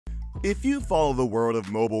If you follow the world of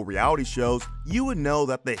mobile reality shows, you would know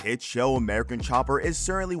that the hit show American Chopper is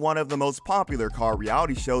certainly one of the most popular car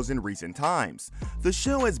reality shows in recent times. The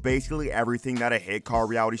show is basically everything that a hit car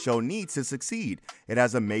reality show needs to succeed. It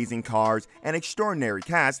has amazing cars, an extraordinary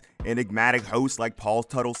cast, enigmatic hosts like Paul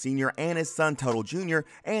Teutul Sr. and his son Teutul Jr.,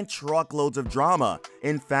 and truckloads of drama.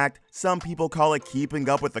 In fact, some people call it keeping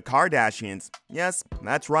up with the Cardashians. Yes,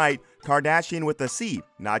 that's right, Cardashian with a C,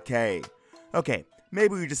 not K. Okay.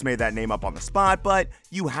 Maybe we just made that name up on the spot, but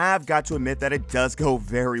you have got to admit that it does go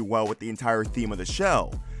very well with the entire theme of the show.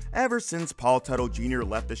 Ever since Paul Teutul Jr.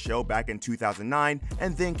 left the show back in 2009,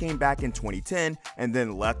 and then came back in 2010, and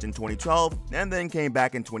then left in 2012, and then came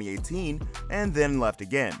back in 2018, and then left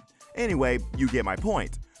again. Anyway, you get my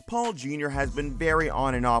point. Paul Jr. has been very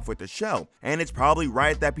on and off with the show, and it's probably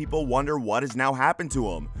right that people wonder what has now happened to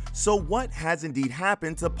him. So what has indeed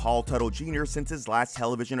happened to Paul Teutul Jr. since his last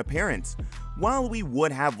television appearance? While we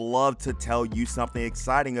would have loved to tell you something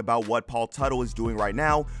exciting about what Paul Teutul is doing right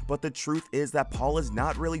now, but the truth is that Paul is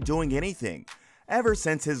not really doing anything. Ever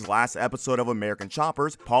since his last episode of American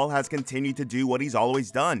Choppers, Paul has continued to do what he's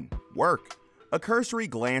always done: work. A cursory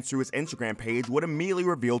glance through his Instagram page would immediately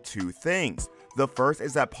reveal two things. The first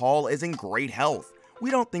is that Paul is in great health. We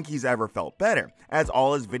don't think he's ever felt better, as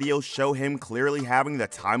all his videos show him clearly having the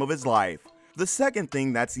time of his life. The second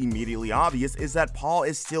thing that's immediately obvious is that Paul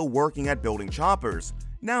is still working at building choppers.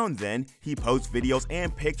 Now and then, he posts videos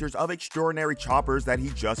and pictures of extraordinary choppers that he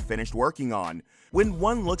just finished working on. When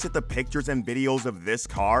one looks at the pictures and videos of this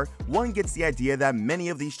car, one gets the idea that many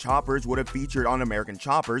of these choppers would have featured on American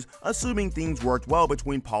Choppers, assuming things worked well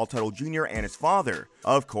between Paul Teutul Jr. and his father.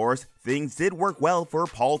 Of course, things did work well for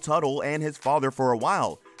Paul Teutul and his father for a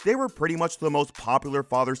while. They were pretty much the most popular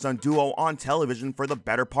father-son duo on television for the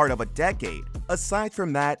better part of a decade. Aside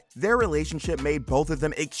from that, their relationship made both of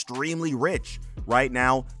them extremely rich. Right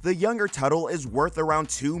now, the younger Teutul is worth around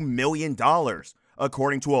 $2 million.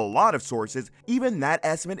 According to a lot of sources, even that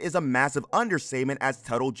estimate is a massive understatement, as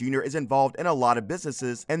Teutul Jr. is involved in a lot of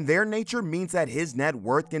businesses, and their nature means that his net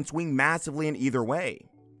worth can swing massively in either way.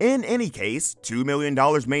 In any case, $2 million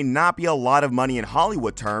may not be a lot of money in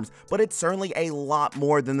Hollywood terms, but it's certainly a lot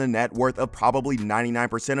more than the net worth of probably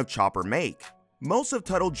 99% of Chopper make. Most of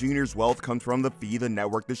Teutul Jr.'s wealth comes from the fee the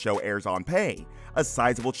network the show airs on pay. A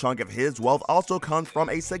sizable chunk of his wealth also comes from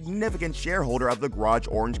a significant shareholder of the Garage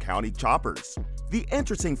Orange County Choppers. The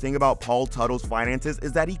interesting thing about Paul Teutul's finances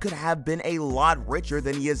is that he could have been a lot richer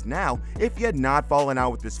than he is now if he had not fallen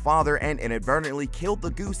out with his father and inadvertently killed the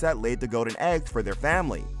goose that laid the golden eggs for their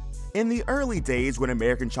family. In the early days when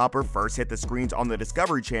American Chopper first hit the screens on the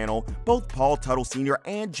Discovery Channel, both Paul Teutul Sr.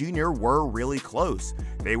 and Jr. were really close.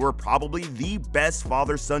 They were probably the best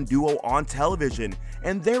father-son duo on television,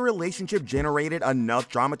 and their relationship generated enough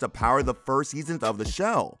drama to power the first seasons of the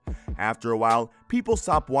show. After a while, people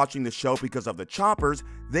stopped watching the show because of the choppers.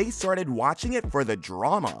 They started watching it for the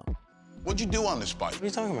drama. What'd you do on this bike? What are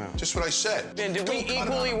you talking about? Just what I said. Did we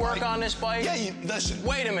equally work on this bike? Yeah, listen.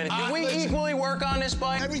 Wait a minute, did we listen. equally work on this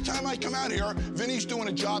bike? Every time I come out here, Vinny's doing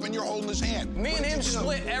a job and you're holding his hand. Me and him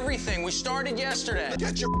split everything. We started yesterday.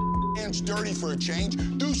 Get your hands dirty for a change.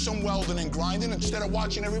 Do some welding and grinding instead of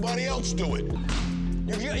watching everybody else do it.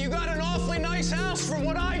 You got an awfully nice house for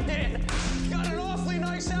what I did. You got an awfully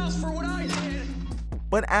nice house for what I did.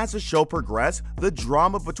 But as the show progressed, the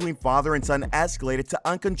drama between father and son escalated to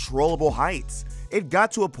uncontrollable heights. It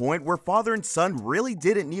got to a point where father and son really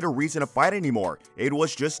didn't need a reason to fight anymore. It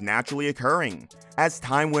was just naturally occurring. As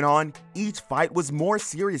time went on, each fight was more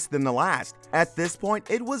serious than the last. At this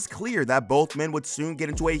point, it was clear that both men would soon get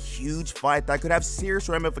into a huge fight that could have serious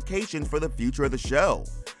ramifications for the future of the show.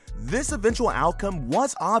 This eventual outcome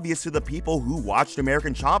was obvious to the people who watched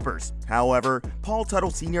American Choppers. However, Paul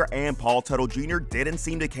Teutul Sr. and Paul Teutul Jr. didn't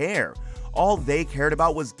seem to care. All they cared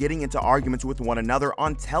about was getting into arguments with one another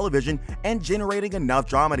on television and generating enough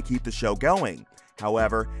drama to keep the show going.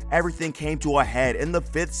 However, everything came to a head in the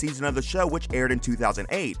 5th season of the show, which aired in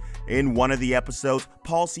 2008. In one of the episodes,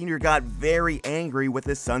 Paul Sr. got very angry with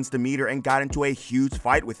his son's demeanor and got into a huge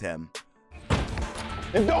fight with him.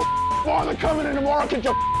 And don't bother coming in tomorrow because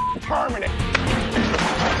you're permanent.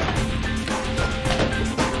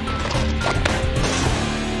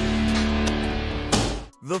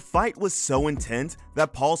 The fight was so intense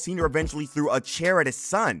that Paul Sr. eventually threw a chair at his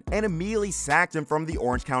son and immediately sacked him from the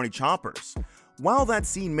Orange County Choppers. While that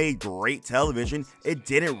scene made great television, it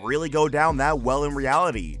didn't really go down that well in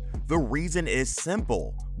reality. The reason is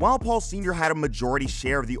simple. While Paul Sr. had a majority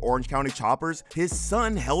share of the Orange County Choppers, his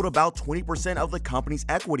son held about 20% of the company's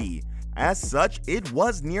equity. As such, it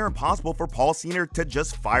was near impossible for Paul Sr. to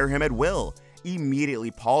just fire him at will.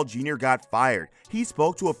 Immediately, Paul Jr. got fired. He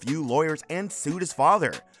spoke to a few lawyers and sued his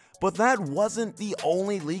father. But that wasn't the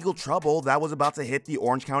only legal trouble that was about to hit the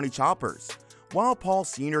Orange County Choppers. While Paul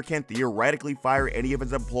Sr. can theoretically fire any of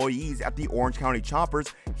his employees at the Orange County Choppers,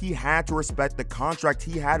 he had to respect the contract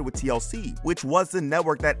he had with TLC, which was the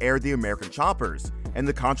network that aired the American Choppers. And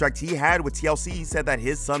the contract he had with TLC said that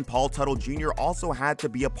his son Paul Teutul Jr. also had to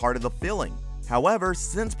be a part of the filling. However,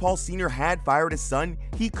 since Paul Sr. had fired his son,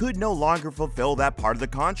 he could no longer fulfill that part of the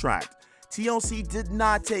contract. TLC did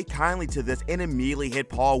not take kindly to this and immediately hit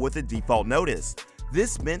Paul with a default notice.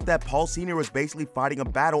 This meant that Paul Sr. was basically fighting a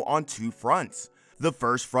battle on two fronts. The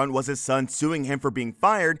first front was his son suing him for being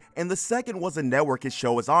fired, and the second was a network his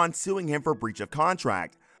show was on suing him for breach of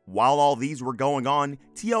contract. While all these were going on,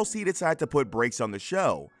 TLC decided to put brakes on the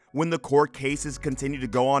show. When the court cases continued to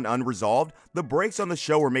go on unresolved, the brakes on the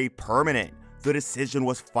show were made permanent. The decision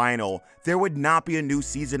was final. There would not be a new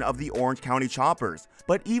season of the Orange County Choppers,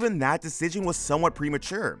 but even that decision was somewhat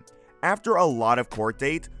premature. After a lot of court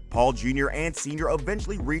dates, Paul Jr. and Sr.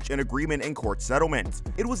 eventually reached an agreement in court settlement.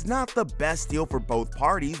 It was not the best deal for both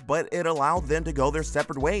parties, but it allowed them to go their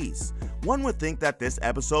separate ways. One would think that this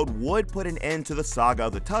episode would put an end to the saga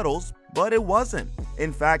of the Teutels, but it wasn't.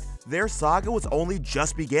 In fact, their saga was only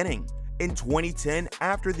just beginning. In 2010,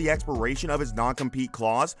 after the expiration of his non-compete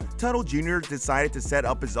clause, Teutul Jr. decided to set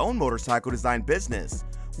up his own motorcycle design business.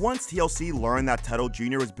 Once TLC learned that Teutul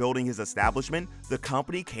Jr. was building his establishment, the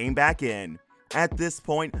company came back in. At this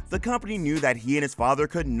point, the company knew that he and his father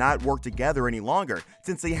could not work together any longer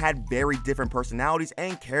since they had very different personalities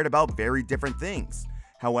and cared about very different things.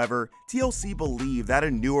 However, TLC believed that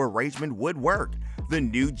a new arrangement would work. The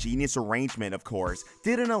new genius arrangement, of course,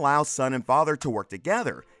 didn't allow son and father to work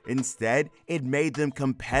together. Instead, it made them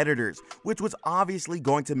competitors, which was obviously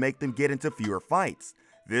going to make them get into fewer fights.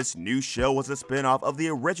 This new show was a spin-off of the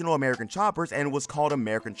original American Choppers and was called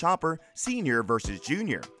American Chopper Sr. vs.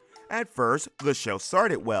 Jr. At first, the show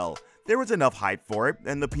started well. There was enough hype for it,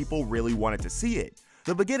 and the people really wanted to see it.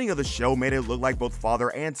 The beginning of the show made it look like both father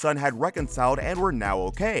and son had reconciled and were now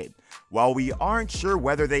okay. While we aren't sure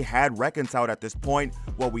whether they had reconciled at this point,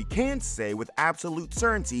 what we can say with absolute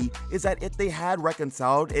certainty is that if they had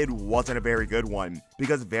reconciled, it wasn't a very good one,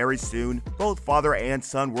 because very soon, both father and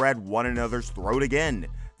son were at one another's throat again.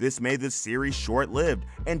 This made the series short-lived,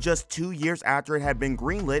 and just 2 years after it had been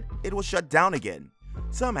greenlit, it was shut down again.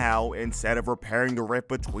 Somehow, instead of repairing the rift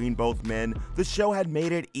between both men, the show had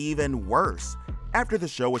made it even worse. After the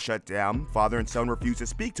show was shut down, father and son refused to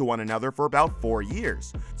speak to one another for about 4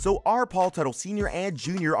 years. So are Paul Teutul Sr. and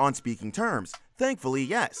Jr. on speaking terms? Thankfully,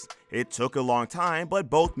 yes. It took a long time, but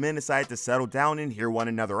both men decided to settle down and hear one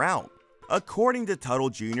another out. According to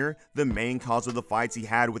Teutul Jr., the main cause of the fights he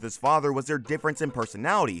had with his father was their difference in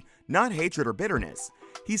personality, not hatred or bitterness.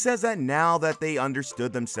 He says that now that they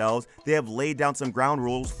understood themselves, they have laid down some ground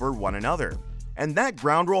rules for one another. And that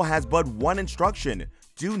ground rule has but one instruction: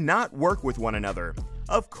 do not work with one another.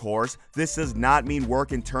 Of course, this does not mean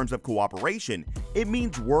work in terms of cooperation, it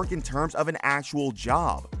means work in terms of an actual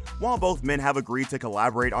job. While both men have agreed to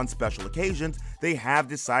collaborate on special occasions, they have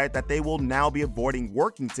decided that they will now be avoiding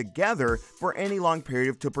working together for any long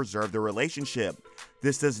period to preserve their relationship.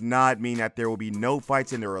 This does not mean that there will be no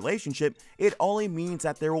fights in their relationship, it only means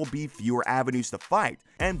that there will be fewer avenues to fight,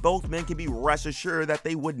 and both men can be rest assured that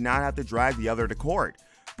they would not have to drag the other to court.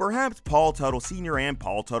 Perhaps Paul Teutul Sr. and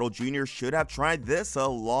Paul Teutul Jr. should have tried this a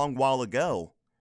long while ago.